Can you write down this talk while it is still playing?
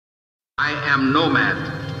I am nomad.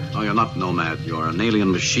 No, you're not nomad. You're an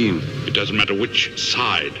alien machine. It doesn't matter which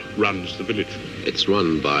side runs the village. It's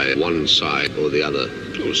run by one side or the other.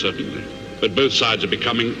 Oh, certainly. But both sides are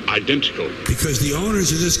becoming identical. Because the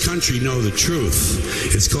owners of this country know the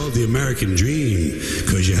truth. It's called the American dream,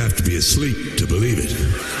 because you have to be asleep to believe it.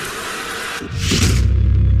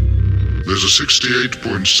 There's a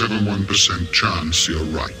 68.71% chance you're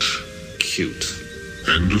right. Cute.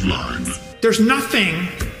 End of line. There's nothing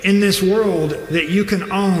in this world that you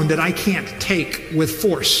can own that I can't take with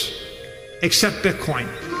force, except Bitcoin.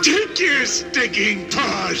 Take your stinking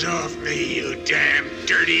paws off me, you damn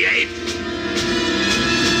dirty ape!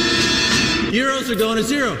 Euros are going to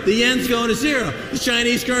zero. The yen's going to zero. The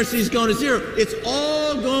Chinese currency is going to zero. It's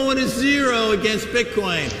all going to zero against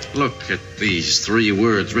Bitcoin. Look at these 3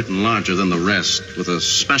 words written larger than the rest, with a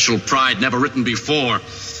special pride never written before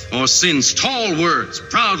or since. Tall words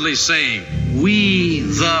proudly saying, "We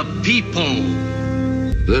the people."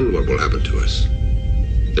 Then what will happen to us?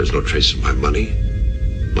 There's no trace of my money.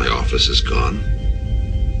 My office is gone.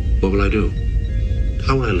 What will I do?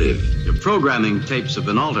 How will I live? Your programming tapes have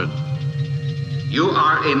been altered. You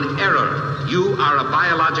are in error. You are a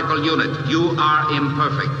biological unit. You are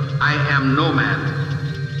imperfect. I am nomad.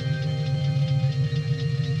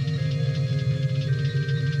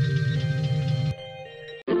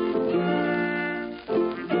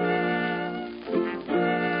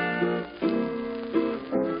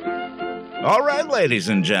 All right, ladies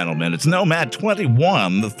and gentlemen, it's Nomad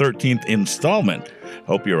 21, the 13th installment.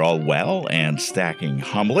 Hope you're all well and stacking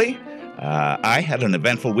humbly. I had an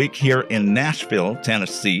eventful week here in Nashville,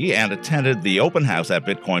 Tennessee, and attended the open house at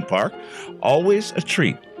Bitcoin Park. Always a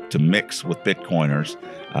treat to mix with Bitcoiners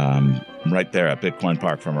right there at Bitcoin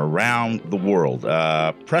Park from around the world.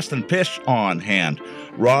 Preston Pish on hand.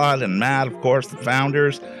 Rod and Matt, of course, the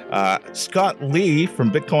founders. Scott Lee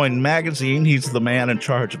from Bitcoin Magazine. He's the man in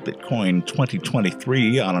charge of Bitcoin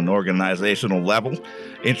 2023 on an organizational level.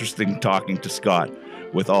 Interesting talking to Scott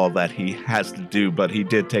with all that he has to do, but he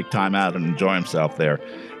did take time out and enjoy himself there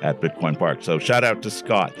at Bitcoin Park. So shout out to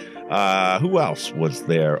Scott. Who else was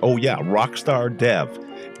there? Oh yeah, Rockstar Dev,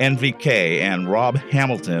 NVK, and Rob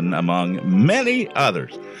Hamilton, among many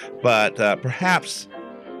others. But perhaps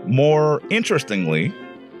more interestingly,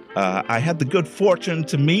 I had the good fortune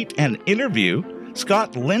to meet and interview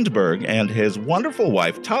Scott Lindbergh and his wonderful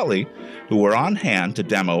wife, Tali, who were on hand to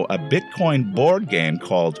demo a Bitcoin board game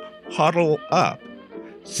called HODL Up.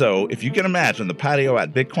 So if you can imagine, the patio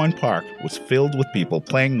at Bitcoin Park was filled with people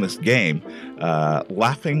playing this game,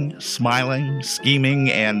 laughing, smiling,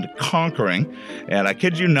 scheming, and conquering. And I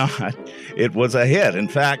kid you not, it was a hit. In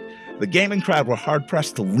fact, the gaming crowd were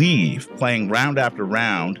hard-pressed to leave, playing round after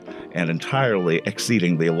round and entirely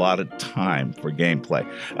exceeding the allotted time for gameplay.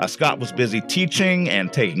 Scott was busy teaching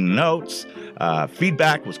and taking notes.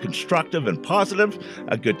 Feedback was constructive and positive.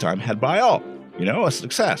 A good time had by all. You know, a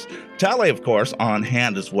success. Tali, of course, on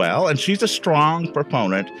hand as well, and she's a strong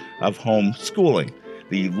proponent of homeschooling.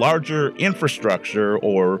 The larger infrastructure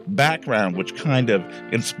or background which kind of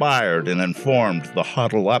inspired and informed the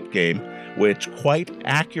HODL Up game, which quite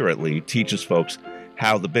accurately teaches folks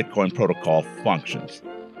how the Bitcoin protocol functions.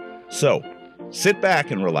 So, sit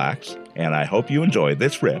back and relax, and I hope you enjoy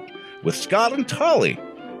this rip with Scott and Tali,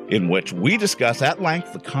 in which we discuss at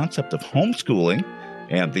length the concept of homeschooling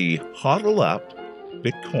and the HODL Up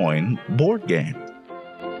Bitcoin board game.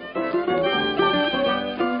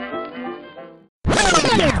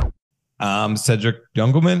 I'm Cedric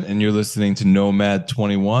Youngelman, and you're listening to Nomad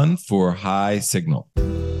 21 for High Signal.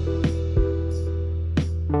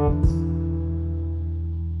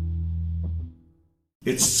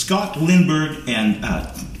 It's Scott Lindbergh and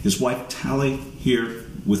his wife Tali here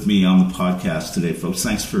with me on the podcast today, folks.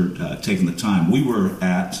 Thanks for taking the time. We were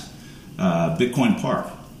at Bitcoin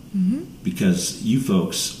Park because you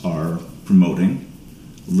folks are promoting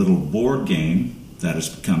a little board game that has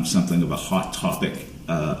become something of a hot topic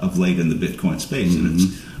of late in the Bitcoin space. And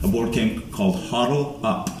it's a board game called HODL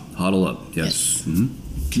Up. HODL Up, yes.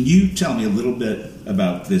 Can you tell me a little bit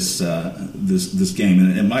about this this game?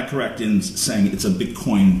 And am I correct in saying it's a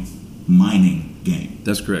Bitcoin mining game?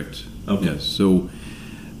 That's correct. Okay. Yes. So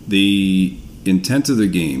the intent of the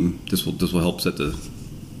game, this will help set the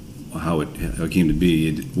how it came to be.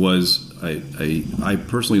 It was I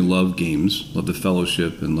personally love games, love the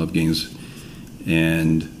fellowship, and love games.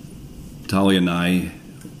 And Tali and I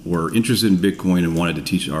were interested in Bitcoin and wanted to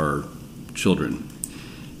teach our children.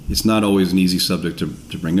 It's not always an easy subject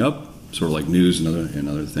to bring up, sort of like news and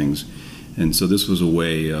other things. And so this was a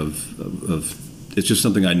way of it's just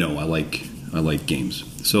something I know. I like games.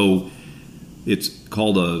 So it's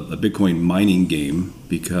called a Bitcoin mining game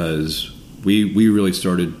because we really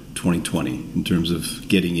started 2020 in terms of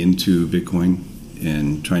getting into Bitcoin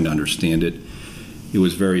and trying to understand it. It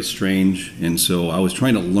was very strange, and so I was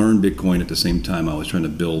trying to learn Bitcoin at the same time I was trying to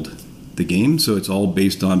build the game, so it's all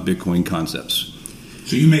based on Bitcoin concepts.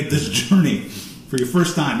 So you made this journey for your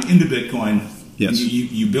first time into Bitcoin. Yes.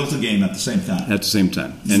 You built a game at the same time. At the same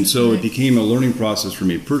time. And so it became a learning process for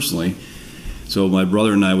me personally. So my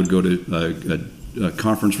brother and I would go to a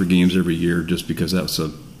conference for games every year just because that was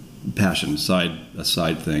a passion, a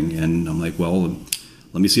side thing. And I'm like, well,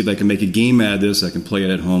 let me see if I can make a game out of this. I can play it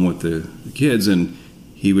at home with the kids. And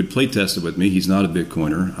he would play test it with me. He's not a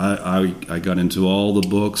Bitcoiner. I got into all the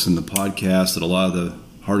books and the podcasts that a lot of the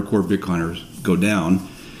hardcore Bitcoiners go down.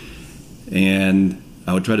 And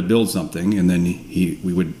I would try to build something, and then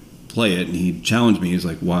we would play it, and he'd challenge me. He's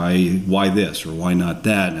like, why this or why not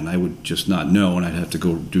that? And I would just not know, and I'd have to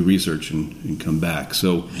go do research and come back.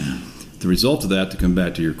 So the result of that, to come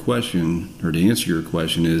back to your question, or to answer your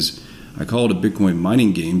question, is I call it a Bitcoin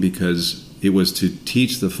mining game because it was to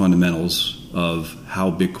teach the fundamentals of how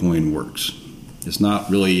Bitcoin works. It's not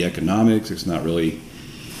really economics. It's not really,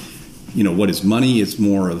 what is money. It's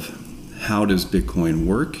more of how does Bitcoin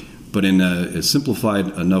work, but in a simplified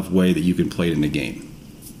enough way that you can play it in a game.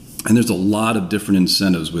 And there's a lot of different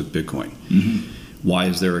incentives with Bitcoin. Mm-hmm. Why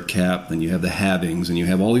is there a cap? And you have the halvings, and you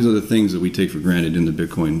have all these other things that we take for granted in the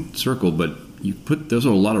Bitcoin circle. But those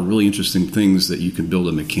are a lot of really interesting things that you can build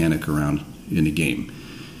a mechanic around in a game.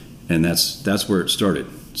 And that's where it started.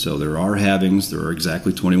 So there are halvings. There are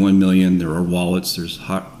exactly 21 million. There are wallets. There's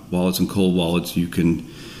hot wallets and cold wallets. You can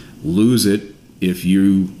lose it if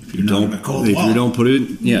you don't put it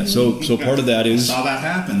in. Yeah, so part of that is... I saw that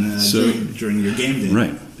happen during your game day.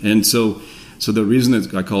 Right. And so the reason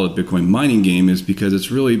that I call it Bitcoin mining game is because it's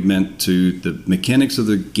really meant to... The mechanics of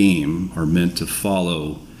the game are meant to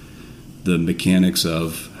follow the mechanics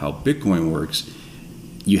of how Bitcoin works.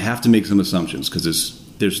 You have to make some assumptions because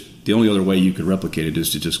there's the only other way you could replicate it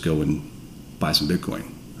is to just go and buy some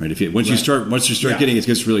Bitcoin. Right? Once you start getting it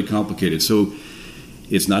gets really complicated. So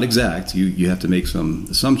it's not exact. You have to make some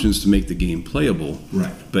assumptions to make the game playable.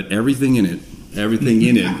 Right. But everything in it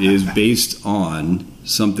is based on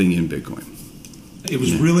something in Bitcoin. It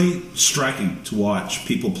was really striking to watch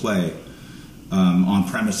people play on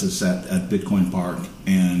premises at Bitcoin Park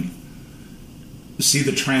and see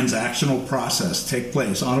the transactional process take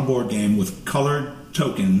place on a board game with colored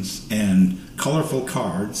tokens and colorful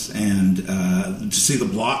cards, and to see the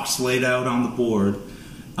blocks laid out on the board.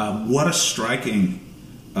 What a striking,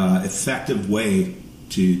 effective way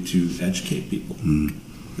to educate people.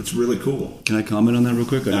 It's really cool. Can I comment on that real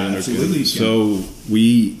quick? Absolutely. So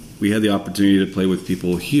we had the opportunity to play with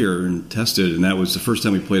people here and test it, and that was the first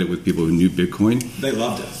time we played it with people who knew Bitcoin. They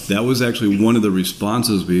loved it. That was actually one of the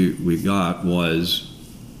responses we got was,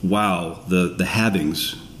 wow, the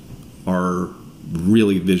halvings are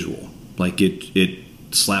really visual. Like it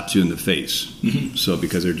slaps you in the face. Mm-hmm. So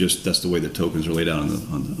because that's the way the tokens are laid out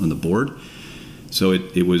on the board. So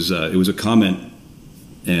it was a comment,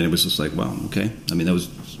 and it was just like, wow, okay. I mean,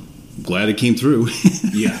 glad it came through.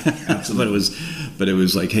 Yeah, absolutely. but it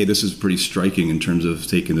was like, hey, this is pretty striking in terms of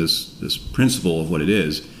taking this principle of what it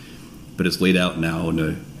is, but it's laid out now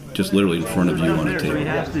just literally in front of you on a table. You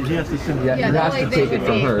have to take it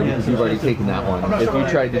from her because you've already taken that one. If you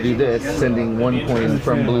tried to do this, sending 1 coin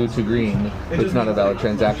from blue to green, it's not a valid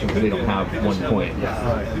transaction because they don't have 1 coin.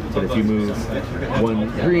 But if you move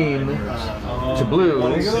 1 green to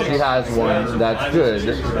blue, she has 1, that's good.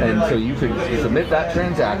 And so you could submit that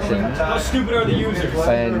transaction. How stupid are the users?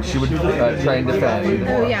 And she would try and defend.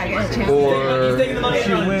 Oh yeah, I get a chance.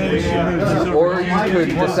 Or you could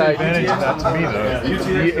decide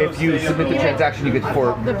if you submit the transaction, you get the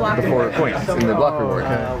 4 coins in the block reward.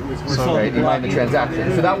 Right? You mind the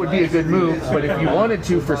transaction. So that would be a good move, but if you wanted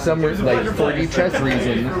to, for some like 4D chess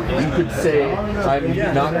reason, you could say, I'm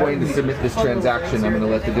not going to submit this transaction, I'm going to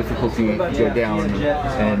let the difficulty go down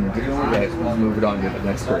and move it on to the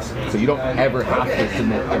next person. So you don't ever have to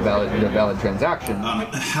submit a valid transaction.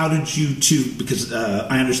 How did you two, because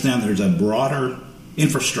I understand there's a broader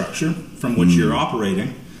infrastructure from which you're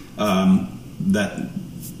operating that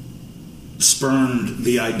spurned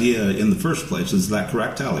the idea in the first place. Is that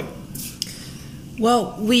correct, Tally?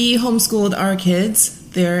 Well, we homeschooled our kids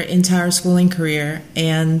their entire schooling career,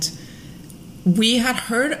 and we had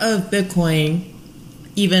heard of Bitcoin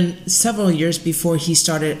even several years before he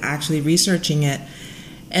started actually researching it.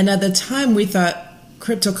 And at the time, we thought,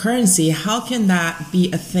 cryptocurrency, how can that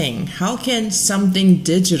be a thing? How can something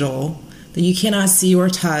digital that you cannot see or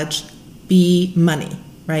touch be money,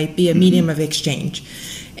 right? Be a medium of exchange.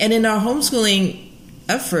 And in our homeschooling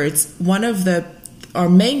efforts, one of our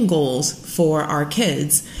main goals for our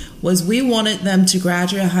kids was we wanted them to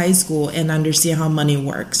graduate high school and understand how money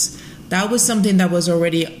works. That was something that was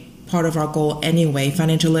already part of our goal anyway.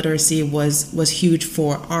 Financial literacy was huge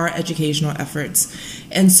for our educational efforts.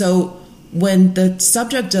 And so when the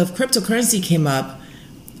subject of cryptocurrency came up,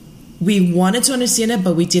 we wanted to understand it,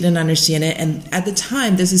 but we didn't understand it. And at the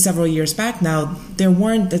time, this is several years back now, there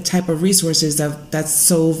weren't the type of resources that's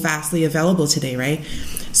so vastly available today, right?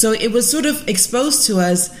 So it was sort of exposed to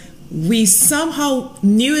us. We somehow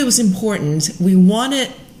knew it was important. We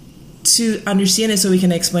wanted to understand it so we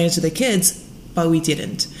can explain it to the kids, but we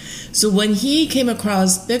didn't. So when he came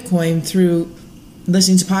across Bitcoin through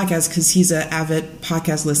listening to podcasts, because he's an avid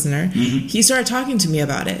podcast listener, he started talking to me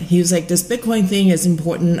about it. He was like, this Bitcoin thing is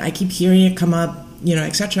important. I keep hearing it come up,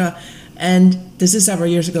 etc. And this is several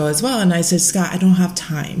years ago as well. And I said, Scott, I don't have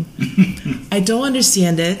time. I don't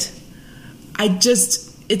understand it.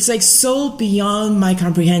 It's like so beyond my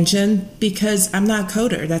comprehension because I'm not a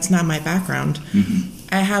coder. That's not my background.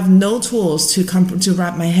 I have no tools to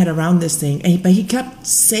wrap my head around this thing. But he kept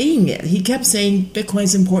saying it. He kept saying,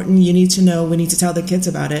 Bitcoin's important. You need to know. We need to tell the kids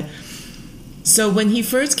about it. So when he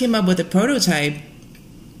first came up with a prototype,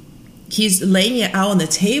 he's laying it out on the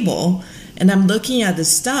table. And I'm looking at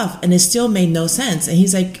this stuff, and it still made no sense. And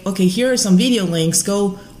he's like, okay, here are some video links.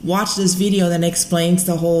 Go watch this video that explains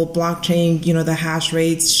the whole blockchain, the hash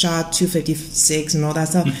rates, SHA 256 and all that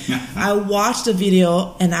stuff. I watched the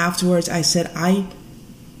video, and afterwards I said, I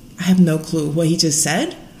have no clue what he just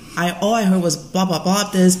said. All I heard was blah, blah, blah,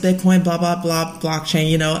 this, Bitcoin, blah, blah, blah,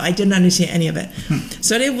 blockchain, I didn't understand any of it.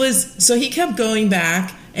 So he kept going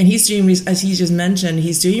back, and he's doing, as he just mentioned,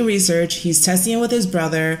 he's doing research, he's testing it with his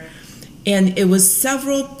brother, and it was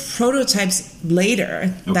several prototypes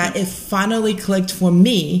later that it finally clicked for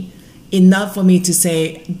me, enough for me to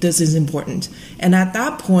say, this is important. And at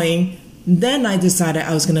that point, then I decided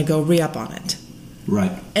I was going to go re-up on it.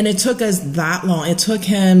 Right. And it took us that long. It took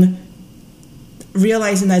him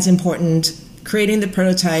realizing that's important, creating the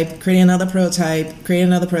prototype, creating another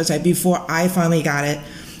prototype before I finally got it.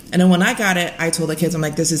 And then when I got it, I told the kids, I'm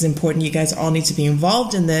like, this is important. You guys all need to be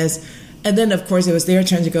involved in this. And then, of course, it was their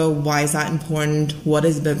turn to go, why is that important? What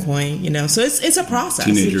is Bitcoin? So it's a process.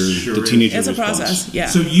 The teenager it's a response. process, yeah.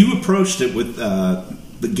 So you approached it with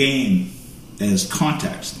the game as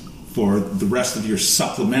context for the rest of your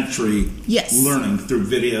supplementary learning through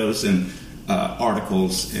videos and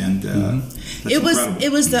articles, and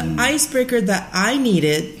it was the icebreaker that I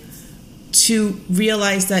needed to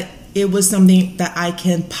realize that it was something that I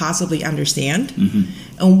can possibly understand.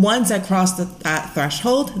 And once I crossed that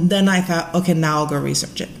threshold, then I thought, okay, now I'll go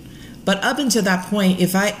research it. But up until that point,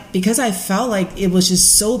 because I felt like it was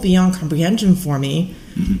just so beyond comprehension for me,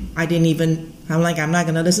 I'm like, I'm not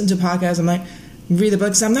going to listen to podcasts. I'm like, read the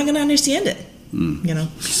books. I'm not going to understand it.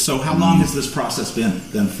 So how long has this process been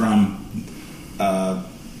then from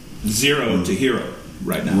zero to hero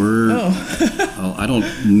right now? I don't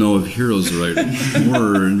know if hero's the right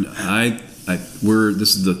word.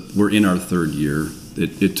 We're in our third year.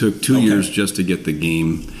 It took 2 years just to get the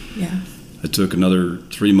game. Yeah. It took another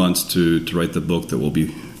 3 months to write the book that we'll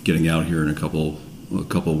be getting out here in a couple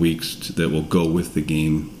weeks that will go with the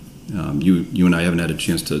game. You and I haven't had a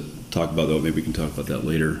chance to talk about that. Maybe we can talk about that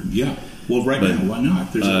later. Yeah. Well, now, why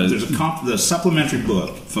not? There's the supplementary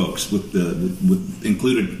book, folks,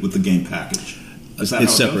 included with the game package. Is that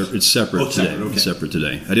it's separate. It's separate today. Separate, okay. It's separate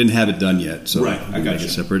today. I didn't have it done yet, so I got it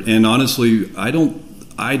separate. And honestly, I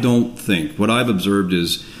don't think what I've observed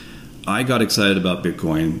is I got excited about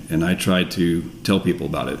Bitcoin, and I tried to tell people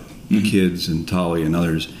about it, kids and Tali and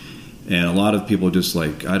others, and a lot of people are just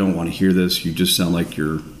like, I don't want to hear this. You just sound like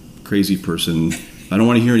you're a crazy person. I don't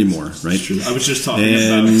want to hear anymore, right? I was just talking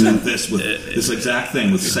about this exact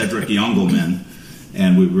thing with Cedric Youngelman,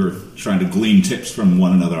 and we were trying to glean tips from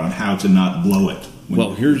one another on how to not blow it.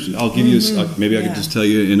 Well, I'll give you maybe I could just tell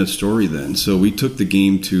you in a story then. So we took the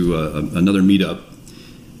game to another meetup.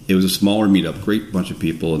 It was a smaller meetup, great bunch of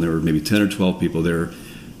people, and there were maybe 10 or 12 people there,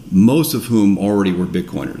 most of whom already were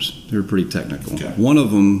Bitcoiners. They were pretty technical. Okay. One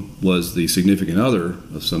of them was the significant other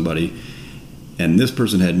of somebody, and this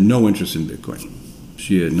person had no interest in Bitcoin.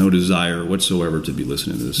 She had no desire whatsoever to be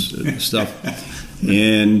listening to this stuff.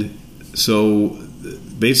 And so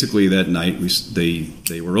basically that night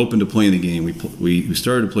they were open to playing the game. We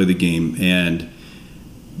started to play the game, and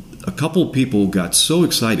a couple people got so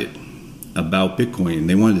excited about Bitcoin and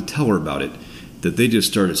they wanted to tell her about it that they just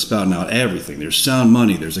started spouting out everything. There's sound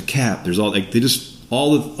money, there's a cap, there's all the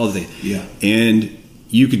things. Yeah. And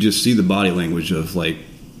you could just see the body language of like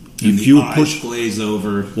And if you would eyes glaze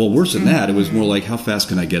over. Well, worse than that, it was more like, how fast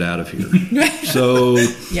can I get out of here? So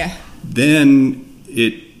yeah. Then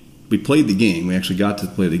we played the game. We actually got to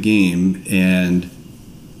play the game, and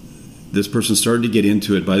this person started to get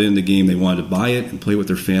into it. By the end of the game, they wanted to buy it and play with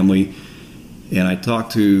their family. And I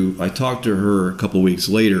talked to her a couple weeks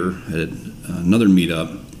later at another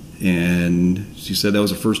meetup, and she said that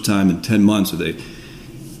was the first time in 10 months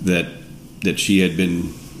that she had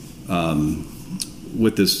been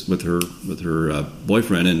with her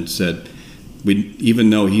boyfriend, and said, even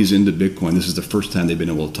though he's into Bitcoin, this is the first time they've been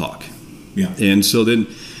able to talk. Yeah. And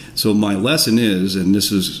so my lesson is, and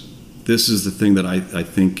this is the thing that I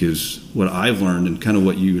think is what I've learned, and kind of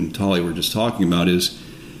what you and Tali were just talking about, is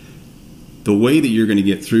the way that you're going to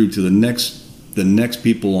get through to the next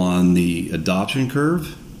people on the adoption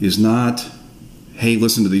curve is not, hey,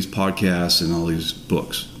 listen to these podcasts and all these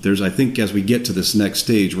books. I think as we get to this next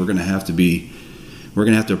stage, we're going to have to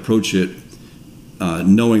approach it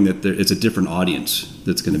knowing that it's a different audience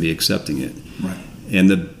that's going to be accepting it. Right. And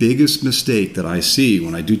the biggest mistake that I see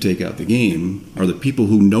when I do take out the game are the people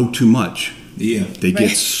who know too much. Yeah. They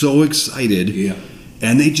get so excited,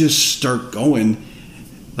 and they just start going.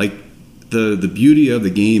 Like the beauty of the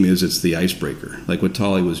game is it's the icebreaker. Like what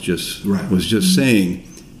Tali was just saying,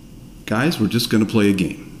 guys, we're just going to play a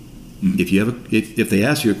game. Mm-hmm. If they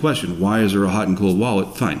ask you a question, why is there a hot and cold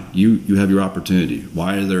wallet? Fine, you have your opportunity.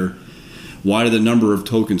 Why do the number of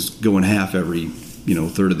tokens go in half every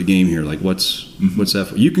third of the game here? Like what's that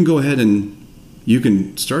for? You can go ahead and you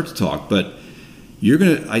can start to talk, but you're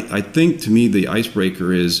gonna. I think to me the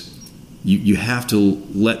icebreaker is you have to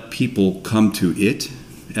let people come to it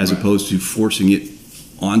as opposed to forcing it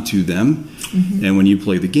onto them. Mm-hmm. And when you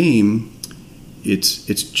play the game,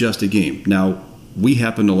 it's just a game. Now we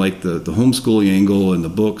happen to like the homeschooling angle and the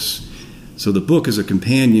books. So the book is a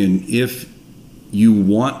companion if you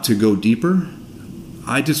want to go deeper.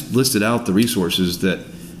 I just listed out the resources that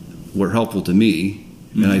were helpful to me.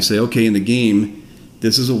 Mm-hmm. And I say, okay, in the game,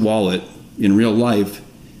 this is a wallet. In real life,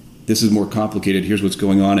 this is more complicated. Here's what's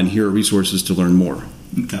going on, and here are resources to learn more.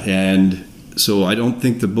 Okay. And so I don't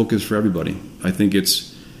think the book is for everybody. I think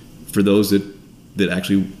it's for those that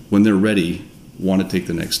actually, when they're ready, want to take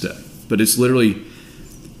the next step. But it's literally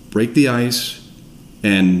break the ice,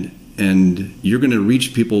 and you're going to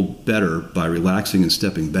reach people better by relaxing and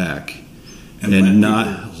stepping back, and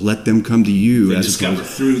not let them come to you as discover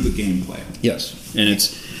through the gameplay. Yes,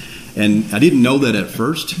 and I didn't know that at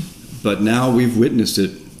first, but now we've witnessed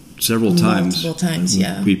it several times. Multiple times,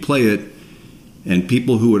 yeah. We play it, and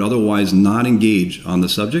people who would otherwise not engage on the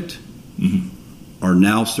subject are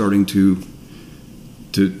now starting to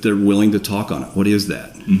they're willing to talk on it. What is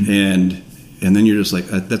that? Mm-hmm. And then you're just like,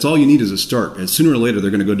 that's all you need is a start. And sooner or later,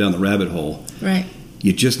 they're going to go down the rabbit hole. Right.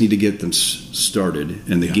 You just need to get them started.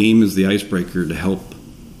 And the game is the icebreaker to help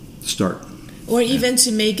start. Or even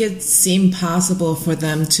to make it seem possible for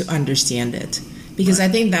them to understand it. Because I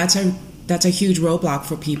think that's a huge roadblock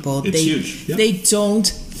for people. It's huge. Yep. They don't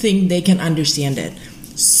think they can understand it.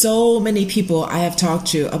 So many people I have talked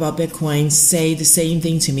to about Bitcoin say the same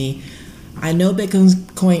thing to me. I know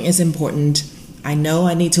Bitcoin is important. I know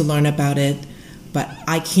I need to learn about it, but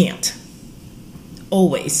I can't.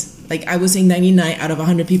 Always. Like I would say 99 out of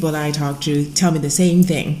 100 people that I talk to tell me the same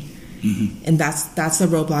thing. Mm-hmm. And that's the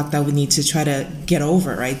roadblock that we need to try to get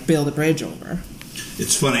over, right? Build a bridge over.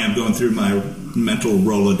 It's funny, I'm going through my mental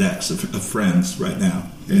Rolodex of friends right now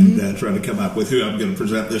and trying to come up with who I'm going to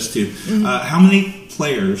present this to. Mm-hmm. How many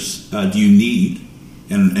players do you need,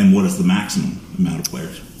 and what is the maximum amount of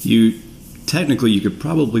players? Technically, you could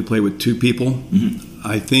probably play with 2 people. Mm-hmm.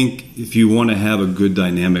 I think if you want to have a good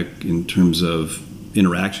dynamic in terms of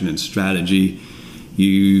interaction and strategy,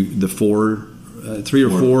 3 or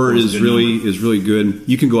 4 is really good.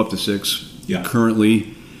 You can go up to 6. Yeah.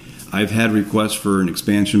 Currently, I've had requests for an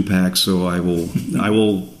expansion pack, so I'm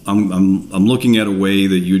looking at a way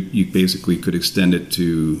that you basically could extend it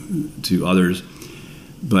to others,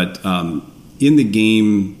 but. In the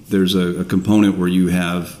game, there's a component where you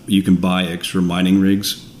can buy extra mining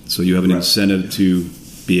rigs, so you have an incentive to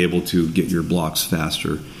be able to get your blocks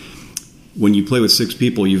faster. When you play with 6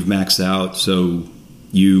 people, you've maxed out, so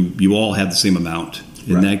you all have the same amount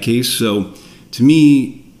in that case. So to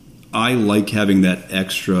me, I like having that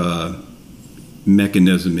extra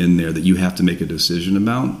mechanism in there that you have to make a decision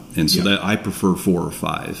about, and so that I prefer 4 or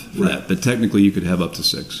 5 for that. But technically, you could have up to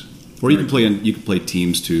 6, or you can play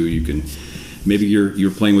teams too. You can. Maybe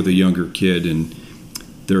you're playing with a younger kid and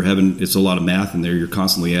it's a lot of math in there. You're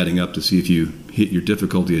constantly adding up to see if you hit your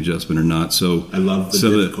difficulty adjustment or not. So I love the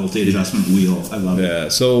difficulty adjustment wheel. I love it. Yeah.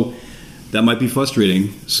 So that might be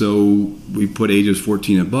frustrating. So we put ages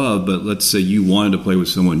 14 and above, but let's say you wanted to play with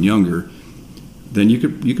someone younger, then you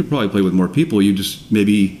could probably play with more people. You just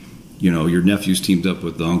maybe, your nephew's teamed up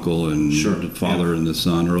with the uncle and the father and the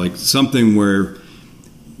son, or like something where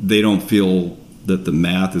they don't feel that the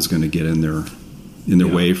math is going to get in their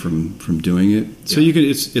way from doing it. So you can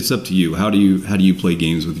it's up to you. How do you play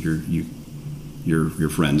games with your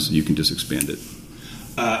friends? You can just expand it.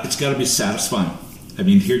 It's got to be satisfying. I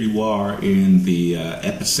mean, here you are in the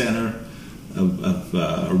epicenter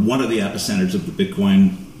or one of the epicenters of the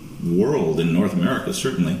Bitcoin world in North America,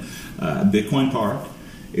 certainly. Bitcoin Park.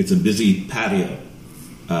 It's a busy patio.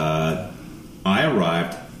 I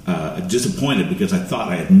arrived disappointed because I thought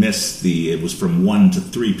I had missed it was from 1 to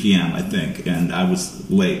 3 p.m., I think, and I was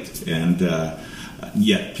late. And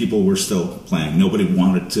yet people were still playing. Nobody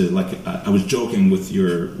wanted to, I was joking with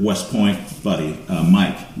your West Point buddy,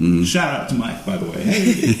 Mike. Shout out to Mike, by the way.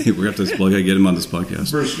 Hey. We're going to have to get him on this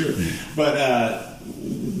podcast. For sure. But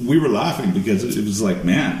we were laughing because it was like,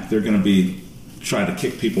 man, they're going to be trying to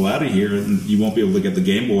kick people out of here and you won't be able to get the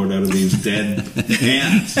game board out of these dead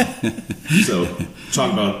hands. So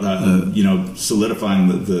talk about, solidifying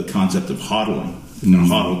the concept of HODLing. You're going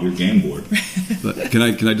to HODL your game board. But can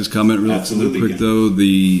I just comment real quick though?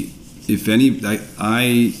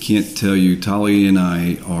 I can't tell you, Tali and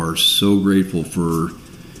I are so grateful for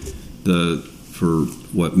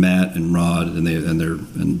what Matt and Rod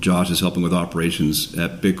and Josh is helping with operations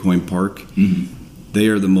at Bitcoin Park. Mm-hmm. They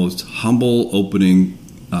are the most humble, open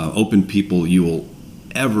people you will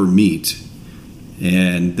ever meet,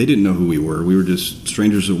 and they didn't know who we were. We were just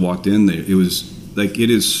strangers that walked in. It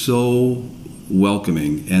is so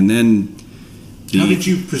welcoming. And then, how did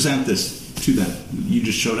you present this to them? You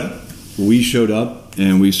just showed up? We showed up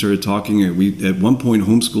and we started talking. At one point,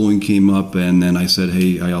 homeschooling came up, and then I said,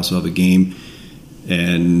 "Hey, I also have a game,"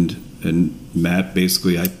 and Matt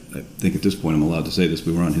basically, I think at this point I'm allowed to say this,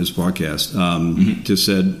 we were on his podcast, just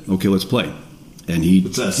said, okay, let's play. And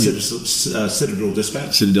it's Citadel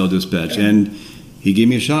Dispatch? Citadel Dispatch. Yeah. And he gave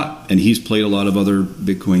me a shot. And he's played a lot of other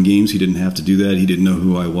Bitcoin games. He didn't have to do that. He didn't know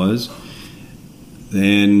who I was.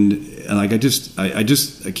 And like I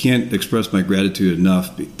can't express my gratitude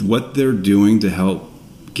enough. What they're doing to help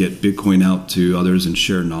get Bitcoin out to others and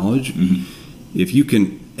share knowledge, if you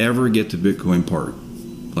can ever get to Bitcoin Park,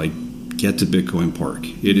 get to Bitcoin Park.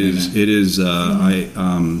 It is. I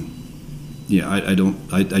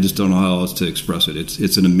just don't know how else to express it.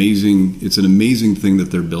 It's an amazing thing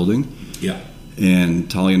that they're building. Yeah. And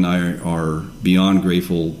Tali and I are beyond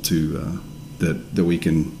grateful to that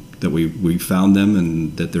we found them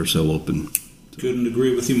and that they're so open. Couldn't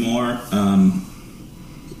agree with you more.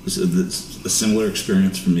 It's a similar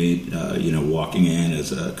experience for me. Walking in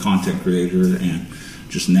as a content creator and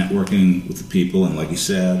just networking with the people, and like you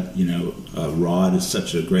said, Rod is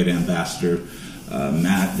such a great ambassador,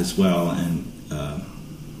 Matt as well, and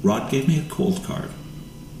Rod gave me a cold card.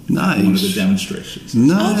 Nice. One of the demonstrations.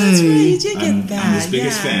 Nice. Oh, that's right. You did get that. I'm his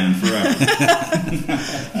biggest fan forever.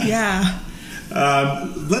 Yeah.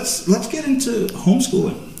 Let's get into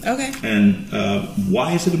homeschooling. Okay. And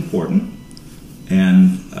why is it important?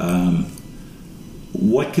 And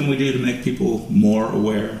what can we do to make people more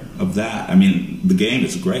aware of that? I mean, the game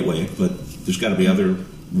is a great way, but there's got to be other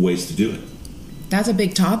ways to do it. That's a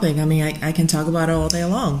big topic. I mean, I can talk about it all day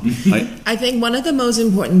long. I think one of the most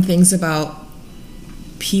important things about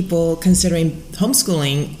people considering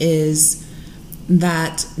homeschooling is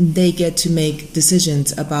that they get to make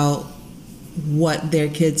decisions about what their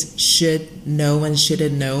kids should know and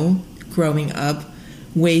shouldn't know growing up,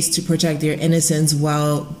 ways to protect their innocence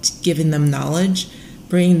while giving them knowledge,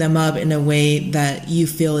 bringing them up in a way that you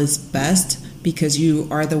feel is best because you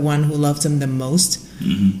are the one who loves them the most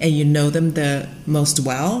and you know them the most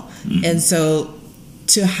well. And so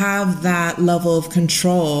to have that level of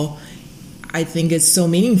control, I think is so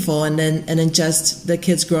meaningful. And then just the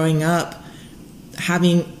kids growing up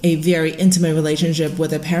having a very intimate relationship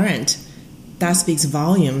with a parent, that speaks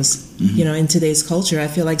volumes. In today's culture, I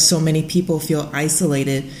feel like so many people feel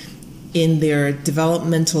isolated in their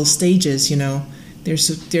developmental stages.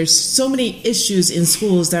 There's so many issues in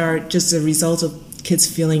schools that are just a result of kids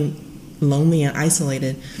feeling lonely and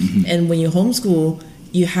isolated. And when you homeschool,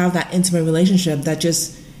 you have that intimate relationship that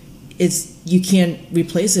you can't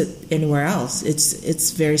replace it anywhere else.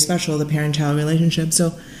 It's very special, the parent-child relationship.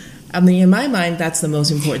 So, I mean, in my mind, that's the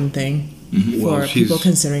most important thing for people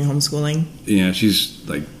considering homeschooling. Yeah, she's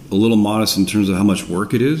like a little modest in terms of how much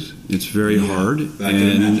work it is. It's very hard, and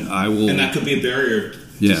that could be a barrier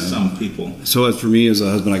to some people. So as for me as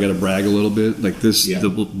a husband, I got to brag a little bit. Like this,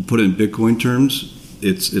 put it in Bitcoin terms,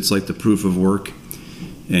 it's like the proof of work.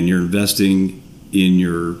 and you're investing in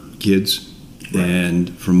your kids. Right.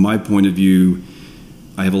 And from my point of view,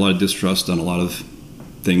 I have a lot of distrust on a lot of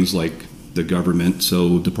things like the government,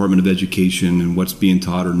 so Department of Education and what's being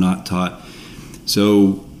taught or not taught.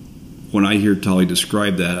 So when I hear Tali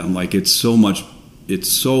describe that, I'm like, it's so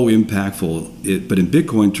impactful. But in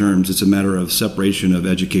Bitcoin terms, it's a matter of separation of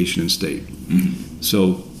education and state. Mm-hmm.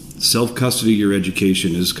 So self-custody of your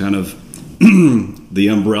education is kind of the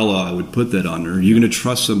umbrella I would put that under. Are you going to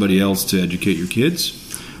trust somebody else to educate your kids?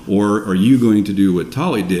 Or are you going to do what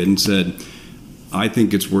Tali did and said, I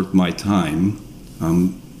think it's worth my time.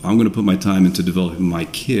 I'm going to put my time into developing my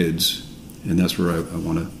kids, and that's where I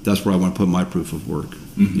want to put my proof of work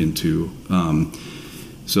into.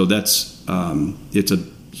 So that's it's a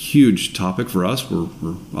huge topic for us. We're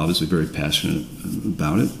obviously very passionate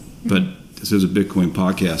about it, but this is a Bitcoin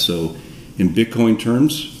podcast, so in Bitcoin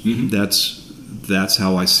terms, that's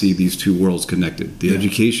how I see these two worlds connected. The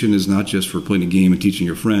education is not just for playing a game and teaching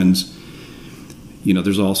your friends.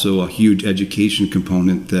 There's also a huge education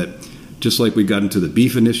component that, just like we got into the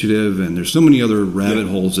beef initiative, and there's so many other rabbit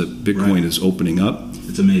holes that Bitcoin is opening up.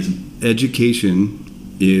 It's amazing. Education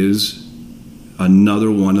is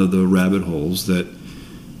another one of the rabbit holes that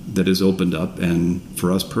is opened up, and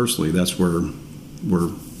for us personally, that's where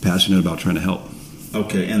we're passionate about trying to help.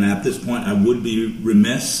 Okay, and at this point, I would be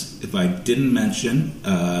remiss if I didn't mention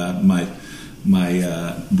my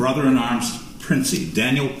brother-in-arms, Princey,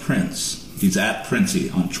 Daniel Prince. He's at Princey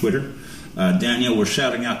on Twitter. Daniel, we're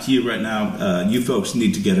shouting out to you right now. You folks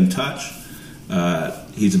need to get in touch.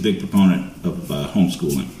 He's a big proponent of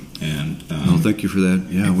homeschooling. And thank you for that.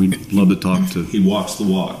 Yeah, we'd love to talk to. He walks the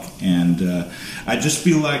walk. And I just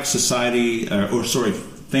feel like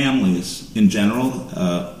families in general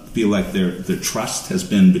feel like their trust has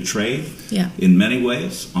been betrayed in many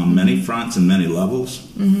ways, on many fronts and many levels.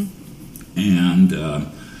 Mm-hmm. And,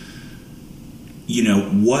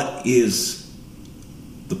 what is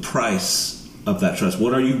the price of that trust?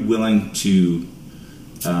 What are you willing to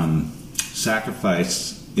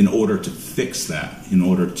sacrifice in order to fix that, in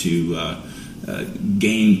order to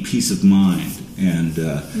gain peace of mind and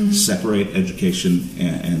separate education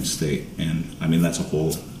and state? And I mean, that's a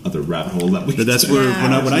whole other rabbit hole that we. That's where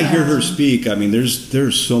when I hear her speak, I mean,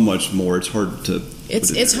 there's so much more. It's hard to.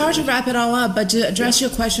 It's hard to wrap it all up, but to address your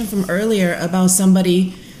question from earlier about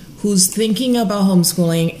somebody who's thinking about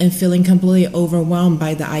homeschooling and feeling completely overwhelmed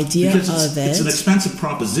by the idea of it. It's an expensive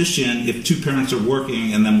proposition if two parents are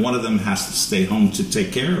working and then one of them has to stay home to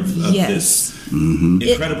take care of this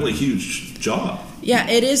incredibly huge job. Yeah,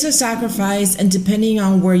 it is a sacrifice, and depending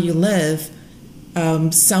on where you live,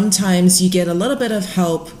 sometimes you get a little bit of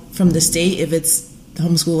help from the state if it's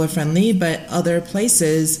homeschooler friendly, but other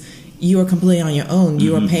places you are completely on your own.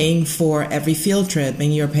 You are paying for every field trip,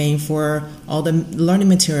 and you're paying for all the learning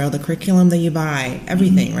material, the curriculum that you buy,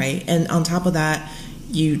 everything, right? And on top of that,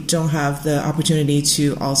 you don't have the opportunity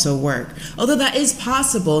to also work. Although that is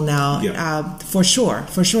possible now, for sure.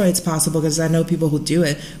 For sure it's possible, because I know people who do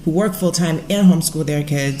it, who work full-time and homeschool their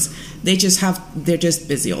kids. They're just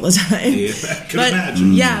busy all the time. Yeah, I can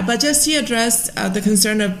imagine. Yeah, but just to address the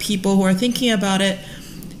concern of people who are thinking about it,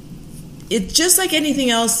 it's just like anything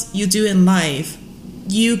else you do in life,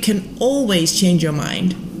 you can always change your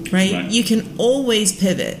mind, right? You can always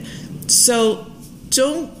pivot. So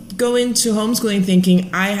don't go into homeschooling thinking,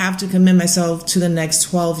 I have to commit myself to the next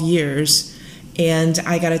 12 years and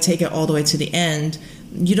I got to take it all the way to the end.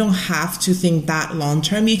 You don't have to think that long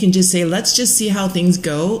term. You can just say, let's just see how things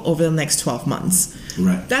go over the next 12 months.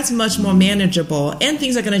 Right. That's much more manageable, and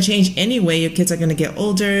things are going to change anyway. Your kids are going to get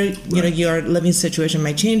older. You know, your living situation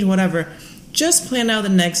might change, whatever. Just plan out the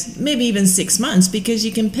next, maybe even 6 months, because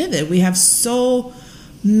you can pivot. We have so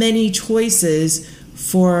many choices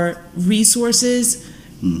for resources,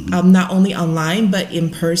 not only online, but in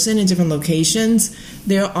person in different locations.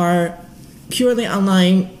 There are purely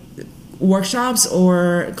online workshops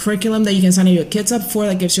or curriculum that you can sign your kids up for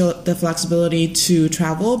that gives you the flexibility to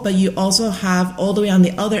travel, but you also have all the way on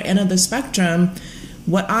the other end of the spectrum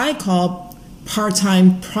what I call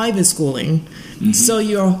part-time private schooling. So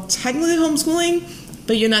you're technically homeschooling,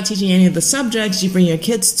 but you're not teaching any of the subjects. You bring your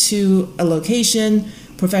kids to a location,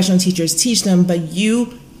 professional teachers teach them, but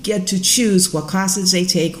you get to choose what classes they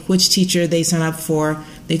take, which teacher they sign up for.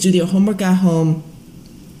 They do their homework at home,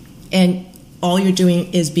 and all you're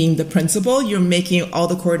doing is being the principal. You're making all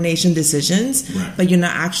the coordination decisions, but you're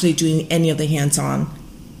not actually doing any of the hands-on,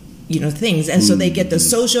 things. And so they get the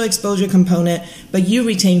social exposure component, but you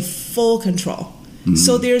retain full control.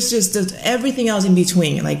 So there's just everything else in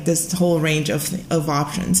between, like this whole range of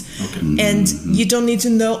options. And you don't need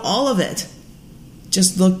to know all of it.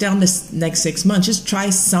 just look down this next 6 months. Just try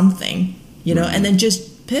something, you know, and then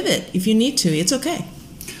just pivot if you need to. It's okay.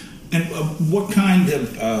 And what kind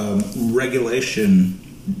of regulation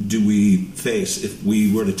do we face if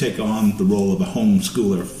we were to take on the role of a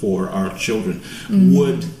homeschooler for our children?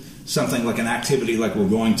 Would something like an activity like we're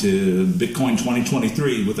going to Bitcoin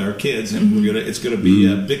 2023 with our kids, and it's going to be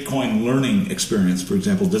a Bitcoin learning experience, for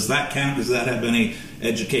example. Does that count? Does that have any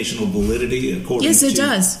educational validity? Yes, it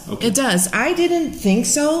does. Okay. It does. I didn't think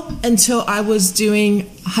so until I was doing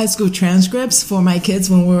high school transcripts for my kids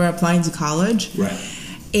when we were applying to college. Right.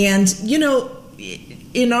 And, you know,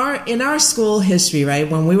 in our school history, right,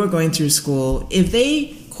 when we were going through school, if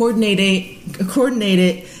they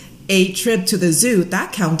coordinated a trip to the zoo,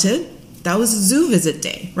 that counted. That was a zoo visit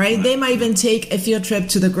day, right? They might even take a field trip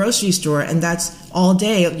to the grocery store, and that's all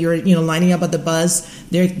day. You're, you know, lining up at the bus.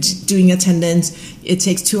 They're doing attendance. It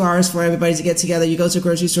takes 2 hours for everybody to get together. You go to the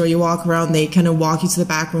grocery store, you walk around. They kind of walk you to the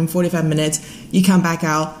back room, 45 minutes. You come back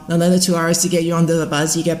out. Another 2 hours to get you onto the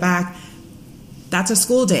bus. You get back. That's a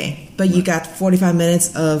school day, but you got 45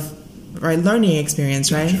 minutes of learning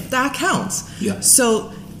experience, right? Gotcha. That counts. Yeah.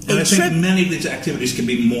 So. And I think many of these activities can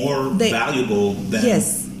be more valuable than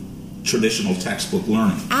traditional textbook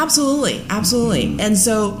learning. Absolutely, absolutely. And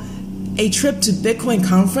so a trip to Bitcoin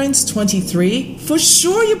Conference 23, for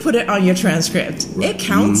sure you put it on your transcript. Right. It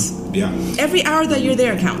counts. Yeah. Every hour that you're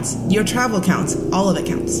there counts. Your travel counts. All of it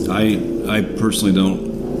counts. I personally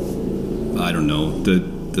I don't know.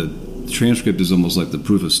 The transcript is almost like the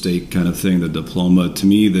proof of stake kind of thing, the diploma. To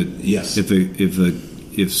me, that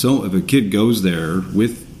if a kid goes there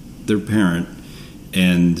with their parent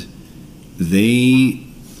and they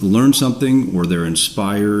learn something, or they're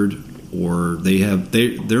inspired, or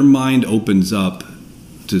their mind opens up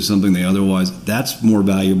to something they otherwise, that's more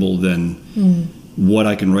valuable than what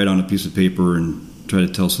I can write on a piece of paper and try to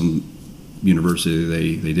tell some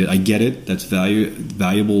university they did. I get it. That's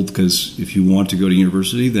valuable, because if you want to go to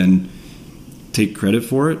university, then take credit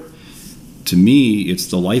for it. To me, it's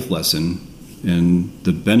the life lesson. And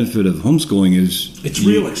the benefit of homeschooling is it's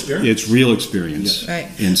real experience. It's real experience. Right.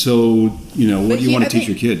 And so, you know, what do you want to teach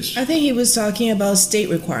your kids? I think he was talking about state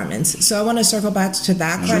requirements. So I want to circle back to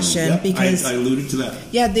that question because I alluded to that.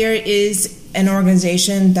 Yeah, there is an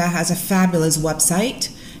organization that has a fabulous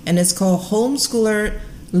website, and it's called Homeschooler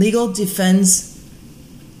Legal Defense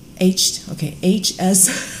HSLDA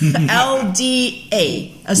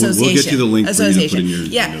Association. We'll get you the link for you to put in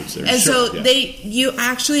your notes there. And so you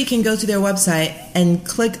actually can go to their website and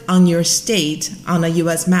click on your state on a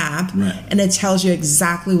U.S. map, and it tells you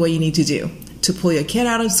exactly what you need to do to pull your kid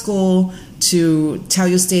out of school, to tell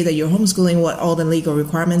your state that you're homeschooling, what all the legal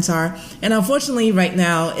requirements are. And unfortunately, right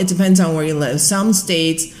now, it depends on where you live. Some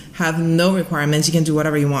states have no requirements. You can do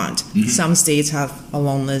whatever you want. Some states have a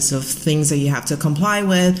long list of things that you have to comply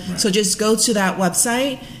with. So just go to that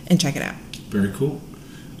website and check it out. Very cool.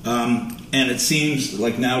 And it seems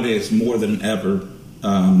like nowadays, more than ever,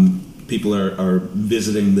 people are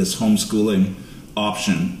visiting this homeschooling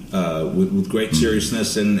option with great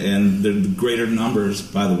seriousness, and the greater numbers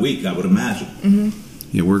by the week, I would imagine.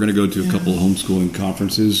 Yeah, we're going to go to a couple of homeschooling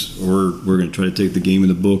conferences, or we're going to try to take the game in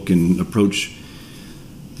the book and approach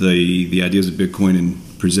the ideas of Bitcoin and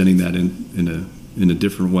presenting that in a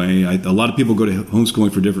different way. A lot of people go to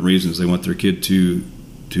homeschooling for different reasons. They want their kid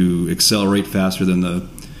to accelerate faster than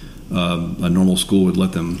a normal school would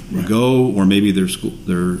let them go, or maybe their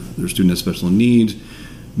student has special needs.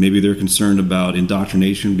 Maybe they're concerned about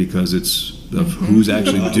indoctrination because it's of who's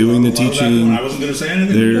actually doing the teaching. I wasn't going to say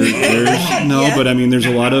anything. But I mean, there's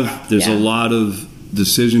a lot of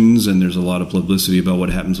decisions, and there's a lot of publicity about what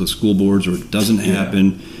happens with school boards or it doesn't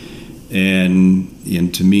happen.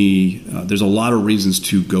 And to me, there's a lot of reasons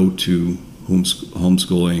to go to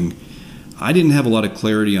homeschooling. I didn't have a lot of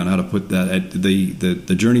clarity on how to put that.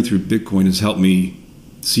 The journey through Bitcoin has helped me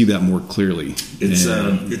see that more clearly. It's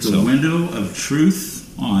a window of truth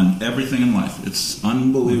on everything in life. It's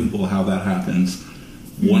unbelievable how that happens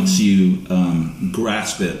once you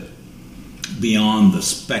grasp it beyond the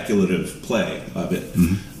speculative play of it.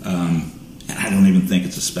 And I don't even think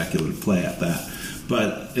it's a speculative play at that.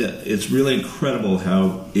 But it's really incredible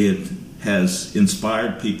how it has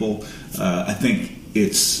inspired people. I think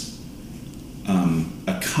it's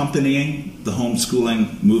accompanying the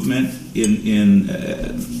homeschooling movement in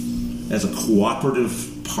as a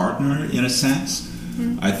cooperative partner, in a sense.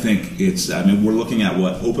 I think we're looking at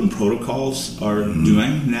what open protocols are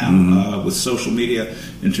doing now with social media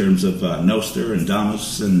in terms of Nostr and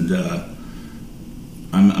Damus, and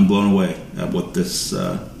I'm blown away at what this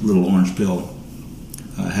little orange pill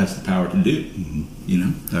has the power to do. You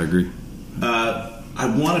know, I agree. I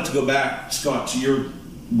wanted to go back, Scott, to your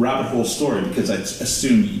rabbit hole story because I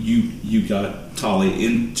assume you got Tali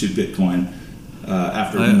into Bitcoin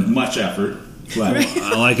after much effort.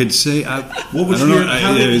 Well, I could say, how did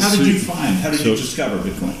you discover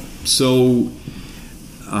Bitcoin? So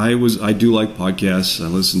I do like podcasts. I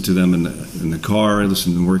listen to them in the car. I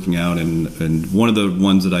listen to them working out, and one of the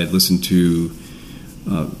ones that I listened to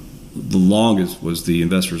the longest was the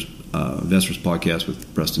Investors podcast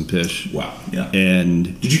with Preston Pish. Wow! Yeah.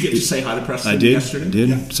 And did you get to say hi to Preston yesterday? I did.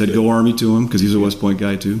 Yeah. Said go Army to him because he's a West Point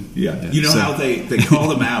guy too. Yeah. You know how they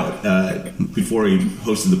called him out before he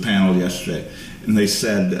hosted the panel yesterday, and they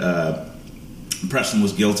said Preston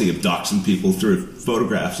was guilty of doxing people through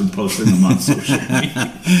photographs and posting them on social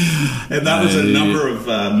media. And that was a number of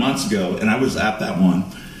months ago, and I was at that one.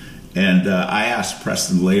 And I asked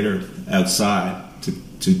Preston later outside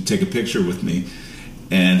to take a picture with me.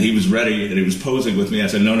 And he was ready, and he was posing with me. I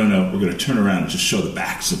said, no, we're going to turn around and just show the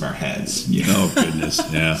backs of our heads. You know? Oh, goodness,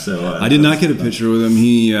 yeah. So I did not get a picture with him.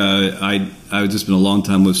 I've just been a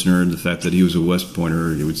long-time listener, and the fact that he was a West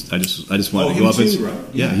Pointer, I just wanted to go up and... Right?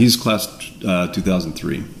 Yeah, he's class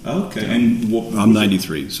 2003. Okay. And I'm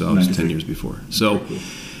 93, so I was 10 years before. So,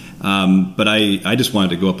 but I just wanted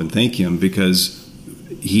to go up and thank him because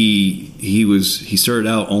he started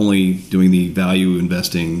out only doing the value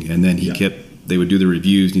investing, and then they would do the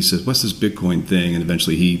reviews, and he says, "What's this Bitcoin thing?" And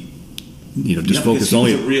eventually he, just focused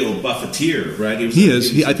only. He was a real Buffetteer, right? He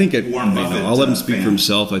is. I think Warren Buffett. I'll let him speak for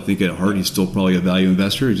himself. I think at heart he's still probably a value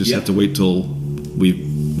investor. You just have to wait till we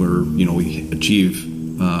achieve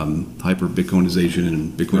hyper Bitcoinization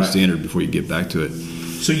and Bitcoin standard before you get back to it.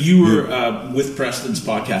 So you were with Preston's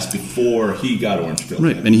podcast before he got Orange Pill,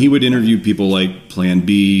 right? And he would interview people like Plan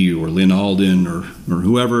B or Lynn Alden or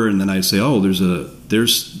whoever, and then I'd say, "Oh, there's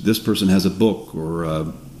this person has a book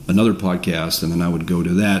or another podcast," and then I would go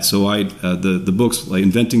to that. So the books like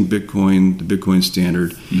Inventing Bitcoin, the Bitcoin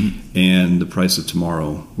Standard, and The Price of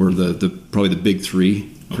Tomorrow were probably the big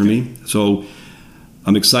three for me. So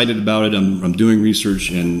I'm excited about it. I'm doing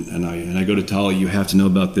research, and I go to Tali. You have to know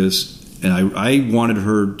about this. And I wanted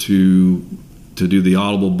her to do the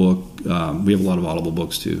Audible book. We have a lot of Audible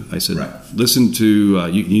books too. I said, listen to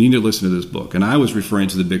you need to listen to this book. And I was referring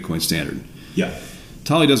to the Bitcoin Standard. Yeah.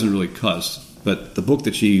 Tali doesn't really cuss, but the book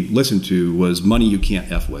that she listened to was Money You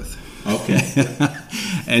Can't F With. Okay.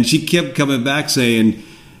 And she kept coming back saying,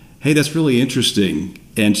 "Hey, that's really interesting."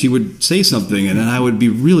 And she would say something, and then I would be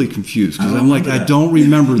really confused because I'm like, I don't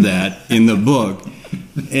remember that in the book.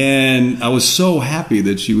 And I was so happy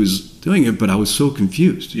that she was doing it, but I was so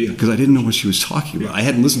confused because I didn't know what she was talking about. I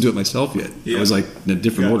hadn't listened to it myself yet. I was like in a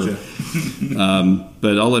different order.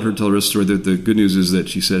 But I'll let her tell the rest of the story. The good news is that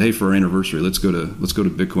she said, "Hey, for our anniversary, let's go to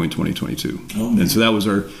Bitcoin 2022." And so that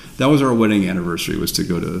was our wedding anniversary, was to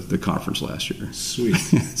go to the conference last year. Sweet.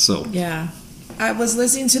 So yeah, I was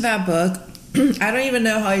listening to that book. I don't even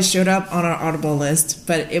know how it showed up on our Audible list,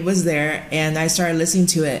 but it was there, and I started listening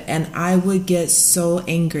to it, and I would get so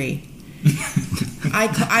angry.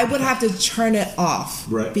 I would have to turn it off,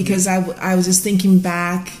 right? Because I was just thinking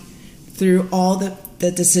back through all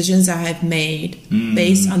the decisions I have made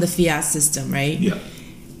based on the fiat system, right? Yeah.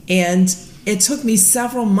 And it took me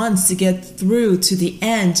several months to get through to the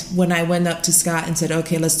end when I went up to Scott and said,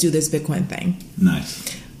 "Okay, let's do this Bitcoin thing."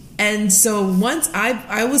 Nice. And so once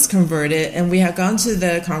I was converted, and we had gone to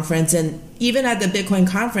the conference, and even at the Bitcoin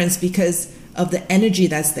conference, because of the energy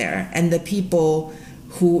that's there and the people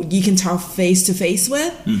who you can talk face to face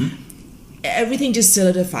with, everything just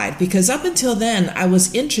solidified. Because up until then, I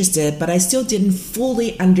was interested, but I still didn't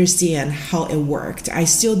fully understand how it worked. I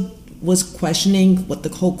still was questioning what the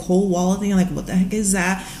whole cold wallet thing, like, what the heck is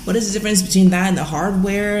that? What is the difference between that and the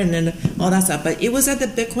hardware and then all that stuff? But it was at the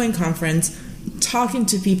Bitcoin conference, talking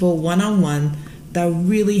to people one-on-one, that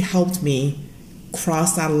really helped me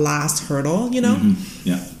cross that last hurdle,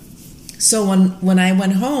 Yeah. So when I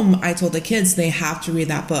went home, I told the kids they have to read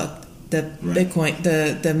that book, the Bitcoin,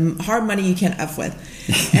 the Hard Money You Can't F With.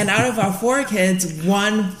 And out of our 4 kids,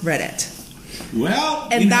 1 read it. Well,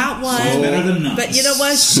 and that one, better than none. But you know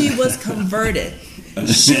what? She was converted.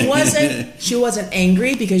 She wasn't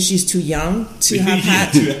angry because she's too young to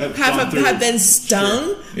have been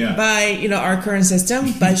stung by our current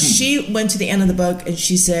system. But she went to the end of the book and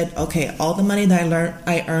she said, "Okay, all the money that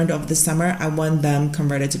I earned over the summer, I want them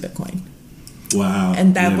converted to Bitcoin." Wow!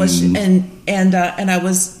 And that was and I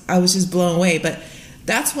was just blown away. But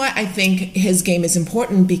that's why I think his game is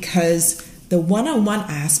important, because the one-on-one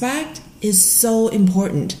aspect is so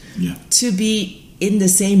important. Yeah. To be in the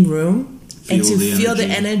same room. And to feel the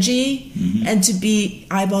energy, mm-hmm. and to be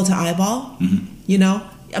eyeball to eyeball, mm-hmm.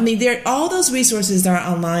 I mean, all those resources that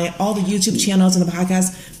are online, all the YouTube channels and the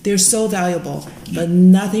podcasts, they're so valuable, but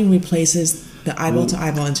nothing replaces the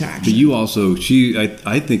eyeball-to-eyeball interaction. But you also,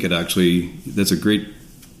 I think it actually, that's a great,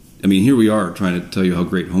 I mean, here we are trying to tell you how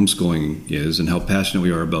great homeschooling is and how passionate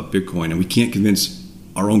we are about Bitcoin, and we can't convince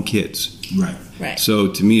our own kids. Right. So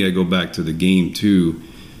to me, I go back to the game too.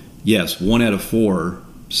 Yes, 1 out of 4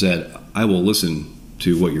 said, I will listen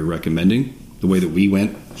to what you're recommending, the way that we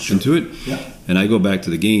went into it. Yeah. And I go back to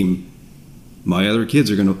the game. My other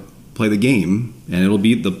kids are going to play the game, and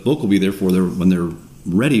the book will be there for when they're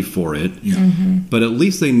ready for it. Yeah. Mm-hmm. But at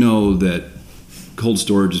least they know that cold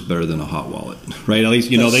storage is better than a hot wallet, right? At least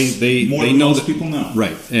they know most people know,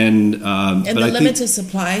 right? And the limited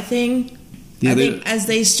supply thing. I think as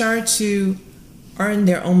they start to earn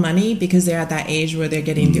their own money because they're at that age where they're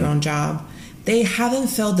getting their own job, they haven't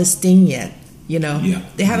felt the sting yet.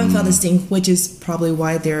 They haven't felt the sting, which is probably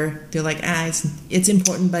why they're like, it's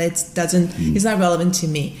important, but it's not relevant to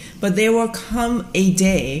me. But there will come a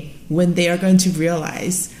day when they are going to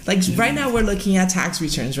realize, right now we're looking at tax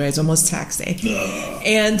returns, right? It's almost tax day.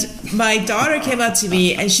 And my daughter came up to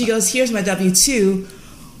me and she goes, here's my W-2.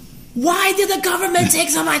 Why did the government take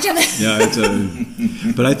so much of it? Yeah,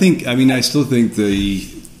 but I still think that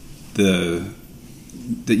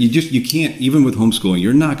you can't, even with homeschooling,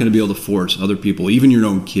 you're not going to be able to force other people, even your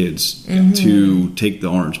own kids, to take the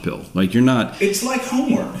orange pill. You're not. It's like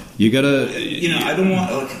homework. You gotta. I don't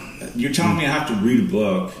want. You're telling me I have to read a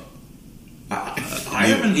book. I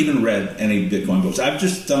haven't even read any Bitcoin books. I've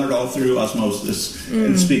just done it all through osmosis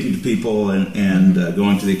and speaking to people and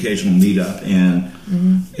going to the occasional meetup and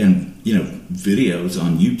videos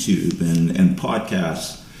on YouTube and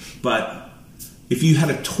podcasts. But if you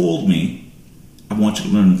had told me, I want you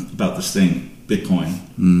to learn about this thing, Bitcoin,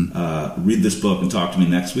 read this book and talk to me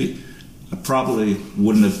next week, I probably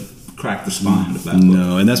wouldn't have cracked the spine of that book.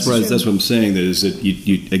 No, and that's what I'm saying. That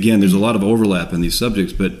you again, there's a lot of overlap in these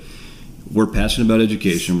subjects, but we're passionate about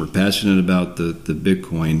education. We're passionate about the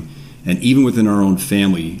Bitcoin, and even within our own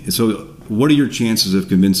family. So what are your chances of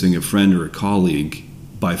convincing a friend or a colleague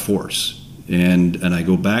by force? And I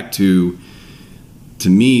go back to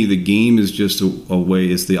me, the game is just a way,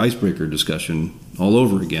 it's the icebreaker discussion all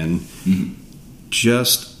over again. Mm-hmm.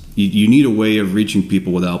 Just, you need a way of reaching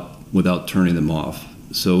people without turning them off.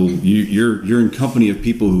 So you're in company of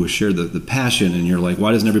people who share the passion, and you're like,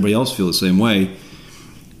 why doesn't everybody else feel the same way?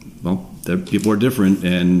 Well, people are different,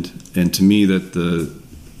 and to me that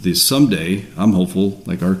the someday, I'm hopeful,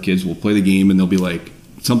 like our kids will play the game and they'll be like,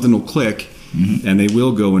 something will click, and they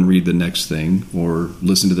will go and read the next thing or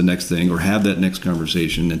listen to the next thing or have that next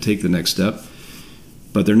conversation and take the next step.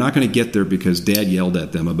 But they're not going to get there because Dad yelled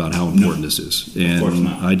at them about how important this is. And of course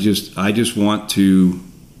not. I just want to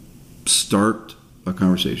start a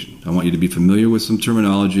conversation. I want you to be familiar with some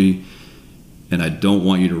terminology, and I don't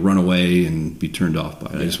want you to run away and be turned off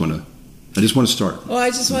by it. I just want to start. Well, I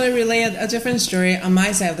just want to relay a different story on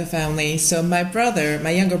my side of the family. So my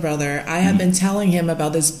younger brother, I have been telling him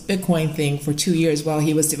about this Bitcoin thing for 2 years while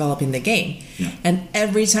he was developing the game. Yeah. And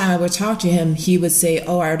every time I would talk to him, he would say, I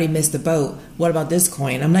already missed the boat. What about this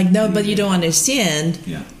coin? I'm like, no, but you don't understand.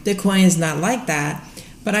 Yeah. Bitcoin is not like that.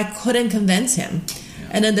 But I couldn't convince him.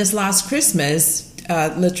 Yeah. And then this last Christmas,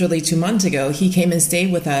 literally 2 months ago, he came and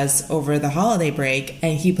stayed with us over the holiday break,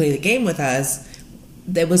 and he played the game with us.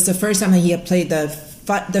 That was the first time that he had played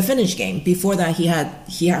the finished game. Before that, he had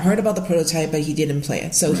heard about the prototype, but he didn't play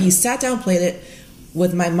it. So he sat down, played it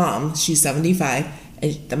with my mom. She's 75,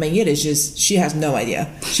 and my Yiddish she has no idea.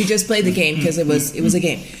 She just played the game because it was a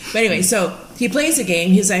game. But anyway, so he plays the game.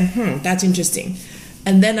 He's like, that's interesting.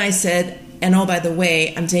 And then I said, and oh, by the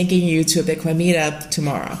way, I'm taking you to a Bitcoin meetup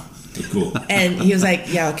tomorrow. Cool. And he was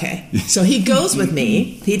like, yeah, okay. So he goes with me.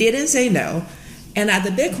 He didn't say no. And at the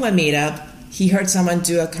Bitcoin meetup, he heard someone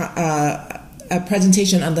do a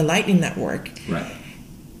presentation on the Lightning Network. Right.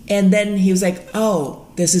 And then he was like, oh,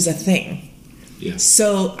 this is a thing. Yeah.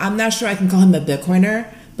 So I'm not sure I can call him a Bitcoiner,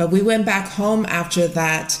 but we went back home after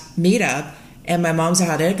that meetup, and my mom said,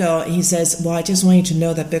 how did it go? And he says, well, I just want you to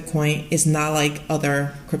know that Bitcoin is not like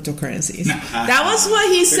other cryptocurrencies. That was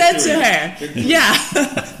what he said to her. Yeah.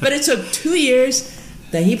 But it took 2 years.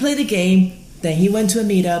 Then he played the game. Then he went to a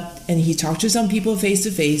meetup, and he talked to some people face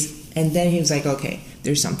to face. And then he was like, okay,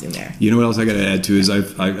 there's something there. You know what else I got to add, too, is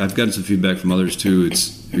I've gotten some feedback from others, too.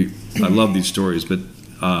 I love these stories, but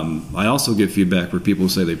I also get feedback where people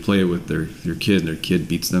say they play it with their kid, and their kid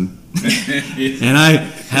beats them. And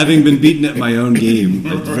having been beaten at my own game,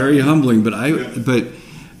 it's very humbling, but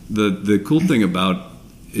the cool thing about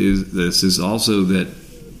this is also that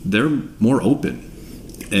they're more open.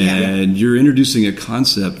 And you're introducing a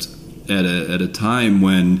concept at a time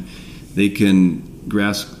when they can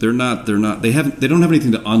grasp. They don't have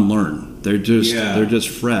anything to unlearn. They're just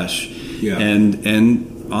fresh. Yeah.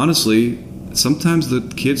 And honestly, sometimes the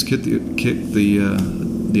kids kick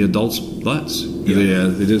the adults' butts. Yeah.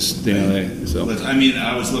 They just so. I mean,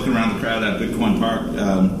 I was looking around the crowd at Bitcoin Park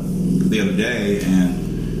the other day,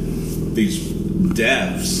 and these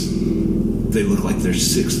devs, they look like they're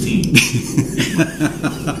 16.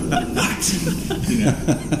 What?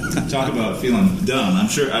 Talk about feeling dumb.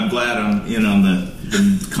 I'm glad I'm in on the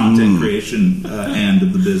content creation end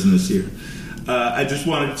of the business here. I just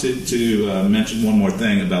wanted to mention one more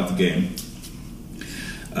thing about the game.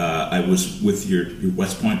 I was with your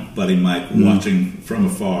West Point buddy Mike watching from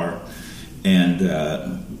afar, and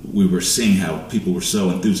we were seeing how people were so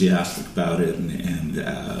enthusiastic about it,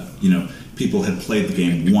 and people had played the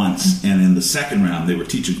game once, and in the second round they were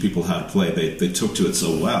teaching people how to play. They took to it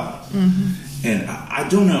so well, and I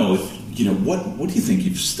don't know what do you think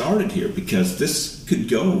you've started here, because this could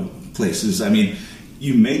go places. I mean,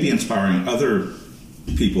 you may be inspiring other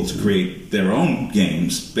people to create their own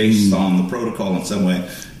games based on the protocol in some way.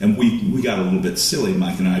 And we got a little bit silly,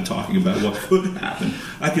 Mike and I, talking about what could happen.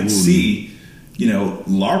 I could see,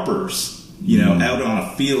 LARPers, out on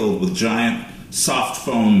a field with giant soft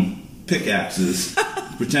foam pickaxes,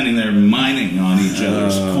 pretending they're mining on each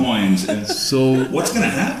other's coins. And so what's going to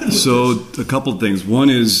happen with this? A couple of things. One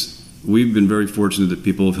is we've been very fortunate that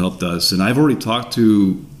people have helped us. And I've already talked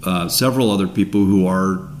to several other people who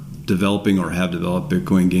are developing or have developed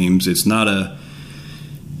Bitcoin games. This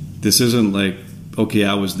isn't like, okay,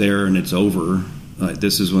 I was there and it's over.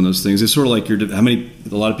 This is one of those things. It's sort of like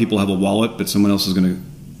a lot of people have a wallet, but someone else is going to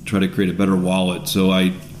try to create a better wallet. So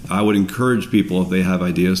I would encourage people, if they have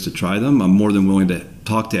ideas, to try them. I'm more than willing to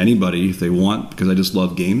talk to anybody if they want, because I just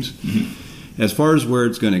love games. Mm-hmm. As far as where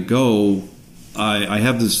it's going to go, I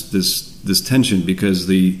have this tension, because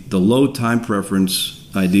the low time preference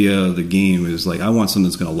idea of the game is like, I want something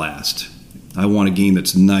that's going to last. I want a game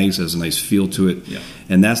that's nice, has a nice feel to it,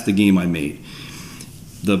 and that's the game I made.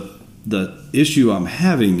 The issue I'm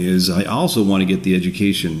having is I also want to get the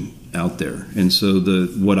education out there, and so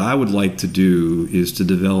what I would like to do is to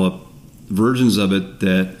develop versions of it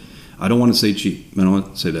that, I don't want to say cheap, I don't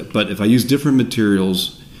want to say that, but if I use different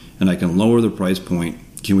materials and I can lower the price point,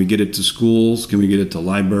 can we get it to schools? Can we get it to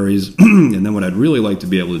libraries? And then what I'd really like to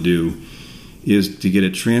be able to do is to get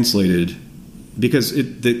it translated, because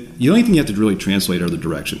the only thing you have to really translate are the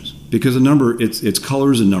directions, because it's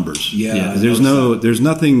colors and numbers. There's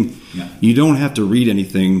nothing. You don't have to read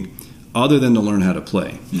anything other than to learn how to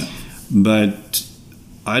play. But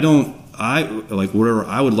where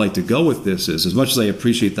I would like to go with this is, as much as I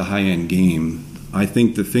appreciate the high end game, I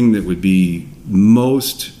think the thing that would be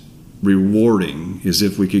most rewarding is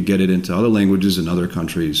if we could get it into other languages in other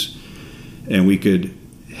countries, and we could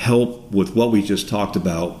help with what we just talked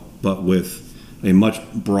about, but with a much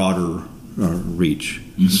broader reach.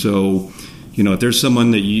 Mm-hmm. So, if there's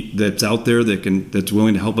someone that's out there that's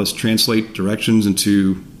willing to help us translate directions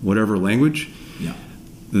into whatever language,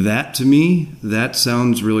 that to me, that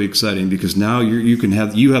sounds really exciting, because now you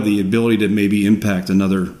have the ability to maybe impact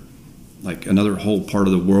another whole part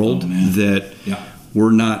of the world that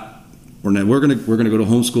we're going to go to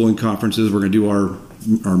homeschooling conferences, we're going to do our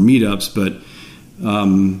meetups, but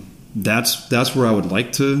that's where I would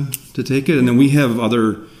like to take it. And then we have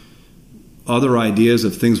other ideas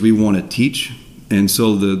of things we want to teach, and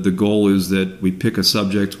so the goal is that we pick a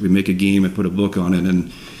subject, we make a game, and put a book on it,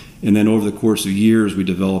 and then over the course of years we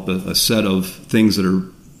develop a set of things that are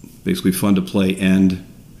basically fun to play and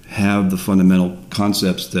have the fundamental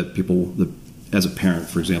concepts that people, as a parent,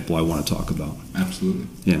 for example, I want to talk about. Absolutely.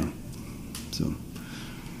 Yeah. So.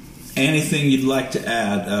 Anything you'd like to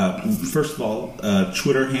add? First of all,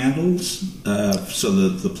 Twitter handles, so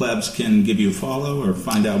the plebs can give you a follow or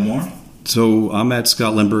find out more? So I'm at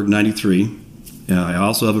Scott Lindbergh 93. I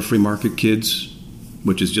also have a Free Market Kids,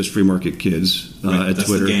 which is just Free Market Kids at that's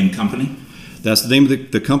Twitter. That's the game company? That's the name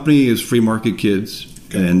of the company is Free Market Kids,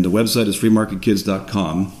 and the website is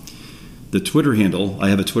freemarketkids.com. The Twitter handle, I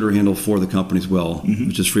have a Twitter handle for the company as well,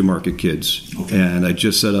 which is Free Market Kids. Okay. And I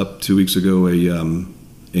just set up 2 weeks ago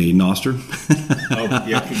a Noster.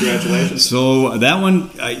 Congratulations. So that one,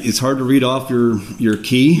 it's hard to read off your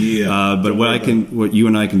key. But what you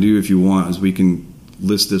and I can do, if you want, is we can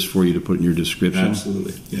list this for you to put in your description.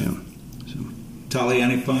 Absolutely. Yeah. So. Tali,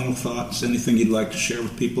 any final thoughts? Anything you'd like to share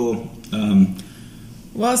with people?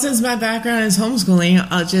 Well, since my background is homeschooling,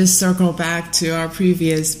 I'll just circle back to our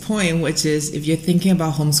previous point, which is if you're thinking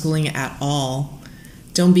about homeschooling at all,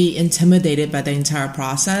 don't be intimidated by the entire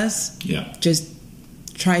process. Yeah. Just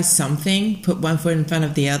try something, put one foot in front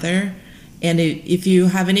of the other. And if you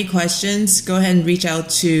have any questions, go ahead and reach out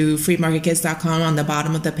to freemarketkids.com. On the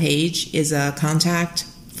bottom of the page is a contact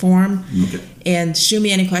form. Okay. And shoot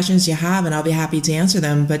me any questions you have, and I'll be happy to answer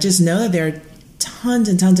them. But just know that there are tons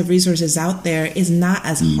and tons of resources out there. It's not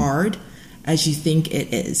as hard as you think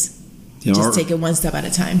it is. Yeah, just take it one step at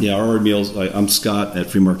a time. Yeah, our emails, I'm Scott at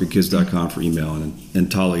freemarketkids.com for email,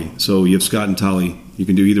 and Tali. So you have Scott and Tali. You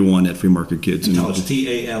can do either one at Free Market Kids. And Tali,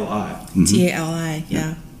 T-A-L-I. Mm-hmm. T-A-L-I,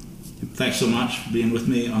 yeah. Thanks so much for being with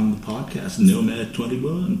me on the podcast, Nomad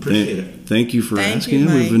 21. Appreciate it. Thank you for asking.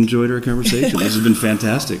 We've enjoyed our conversation. This has been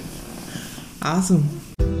fantastic. Awesome.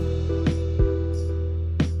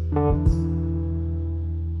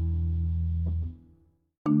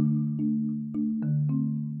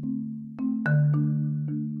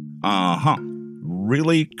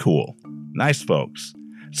 Really cool. Nice folks.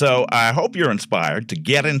 So I hope you're inspired to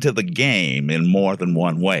get into the game in more than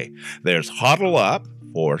one way. There's HODL Up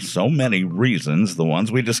for so many reasons, the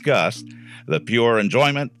ones we discussed, the pure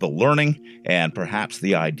enjoyment, the learning, and perhaps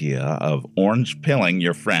the idea of orange pilling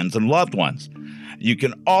your friends and loved ones. You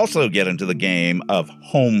can also get into the game of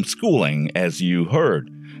homeschooling, as you heard.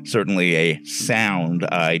 Certainly a sound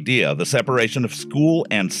idea, the separation of school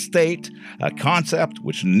and state, a concept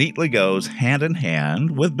which neatly goes hand in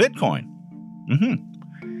hand with Bitcoin.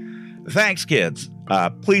 Thanks, kids.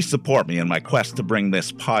 Please support me in my quest to bring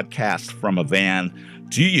this podcast from a van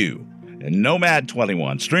to you.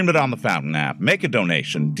 Nomad21. Stream it on the Fountain app. Make a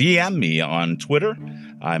donation. DM me on Twitter.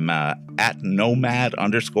 I'm at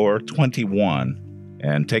Nomad_21.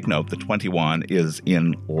 And take note, the 21 is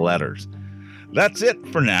in letters. That's it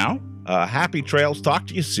for now. Happy trails. Talk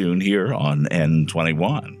to you soon here on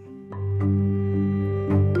N21.